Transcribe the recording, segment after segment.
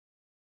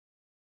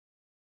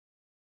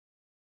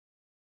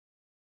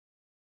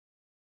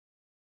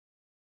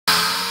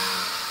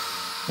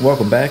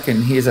Welcome back,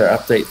 and here's our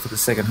update for the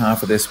second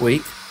half of this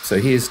week. So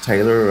here's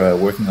Taylor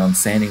working on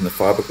sanding the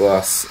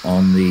fiberglass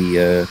on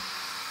the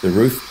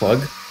roof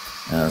plug,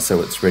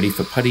 so it's ready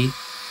for putty.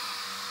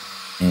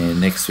 And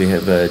next we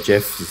have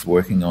Jeff is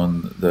working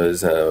on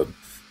those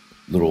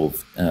little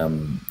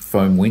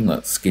foam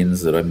winglet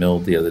skins that I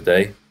milled the other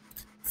day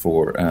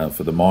for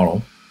the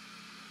model.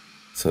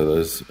 So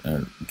those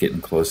are getting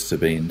close to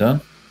being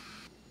done.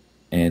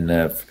 And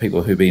for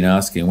people who've been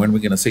asking when we're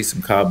going to see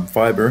some carbon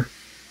fiber,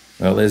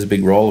 well, there's a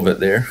big roll of it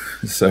there.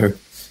 So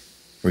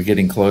we're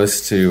getting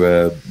close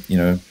to,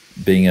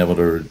 being able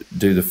to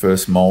do the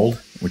first mold,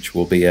 which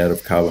will be out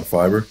of carbon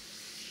fiber.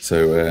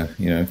 So,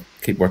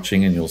 keep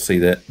watching and you'll see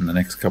that in the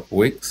next couple of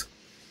weeks.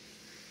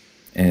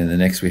 And the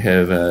next we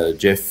have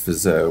Jeff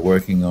is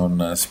working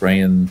on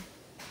spraying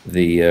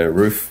the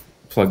roof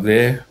plug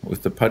there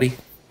with the putty.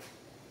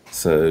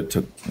 So it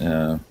took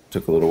a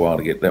little while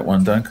to get that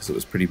one done because it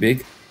was pretty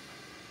big.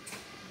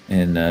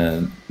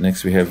 And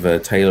next we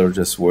have Taylor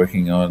just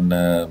working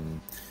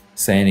on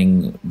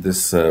sanding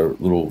this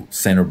little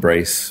center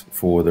brace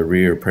for the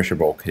rear pressure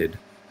bulkhead.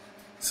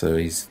 So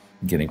he's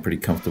getting pretty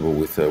comfortable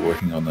with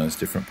working on those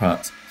different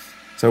parts.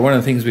 So one of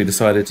the things we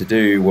decided to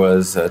do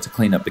was to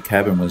clean up the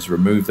cabin was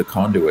remove the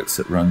conduits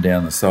that run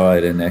down the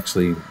side and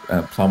actually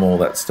plumb all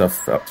that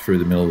stuff up through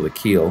the middle of the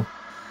keel.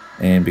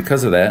 And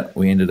because of that,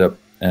 we ended up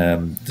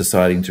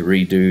deciding to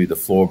redo the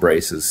floor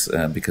braces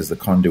because the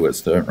conduits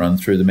don't run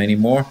through them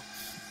anymore.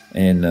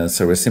 And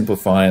so we're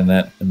simplifying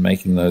that and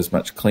making those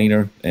much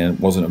cleaner, and it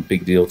wasn't a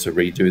big deal to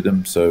redo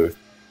them, so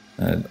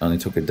it only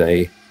took a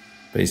day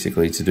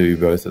basically to do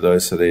both of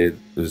those. So there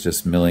was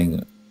just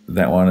milling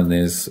that one, and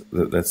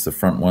that's the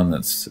front one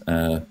that's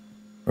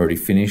already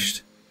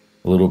finished.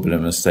 A little bit of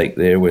a mistake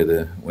there where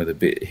the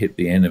bit hit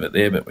the end of it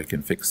there, but we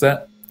can fix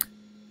that.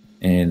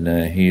 And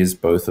here's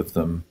both of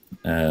them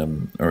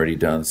already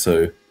done.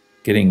 So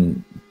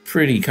getting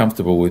pretty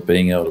comfortable with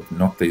being able to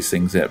knock these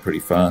things out pretty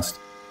fast.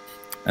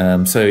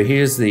 So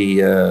here's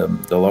the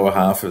lower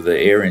half of the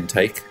air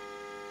intake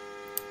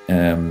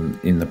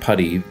in the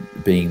putty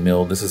being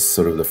milled. This is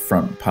sort of the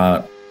front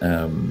part,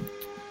 and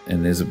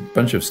there's a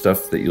bunch of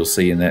stuff that you'll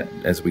see in that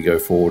as we go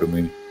forward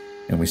and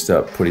we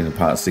start putting the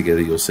parts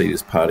together. You'll see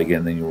this part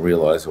again, then you'll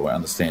realize or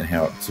understand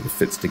how it sort of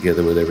fits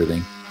together with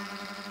everything.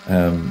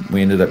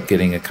 We ended up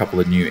getting a couple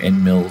of new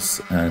end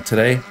mills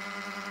today.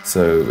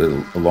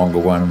 So a longer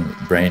one,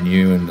 brand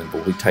new, and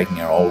we'll be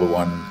taking our older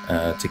one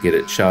to get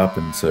it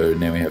sharpened. So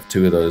now we have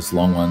two of those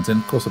long ones,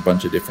 and of course a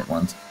bunch of different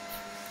ones.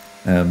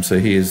 So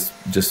here's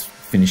just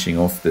finishing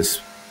off this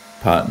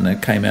part, and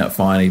it came out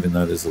fine, even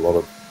though there's a lot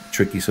of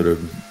tricky sort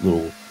of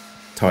little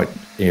tight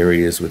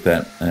areas with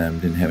that.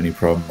 Didn't have any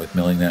problem with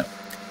milling that.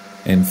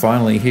 And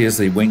finally, here's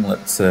the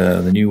winglets,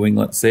 the new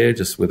winglets there,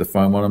 just with a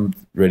foam on them,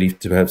 ready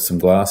to have some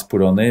glass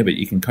put on there. But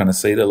you can kind of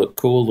see they look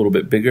cool, a little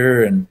bit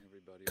bigger, and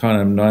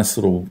kind of nice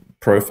little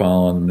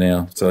profile on them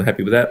now. So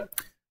happy with that.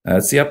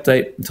 It's the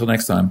update. Until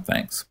next time,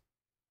 thanks.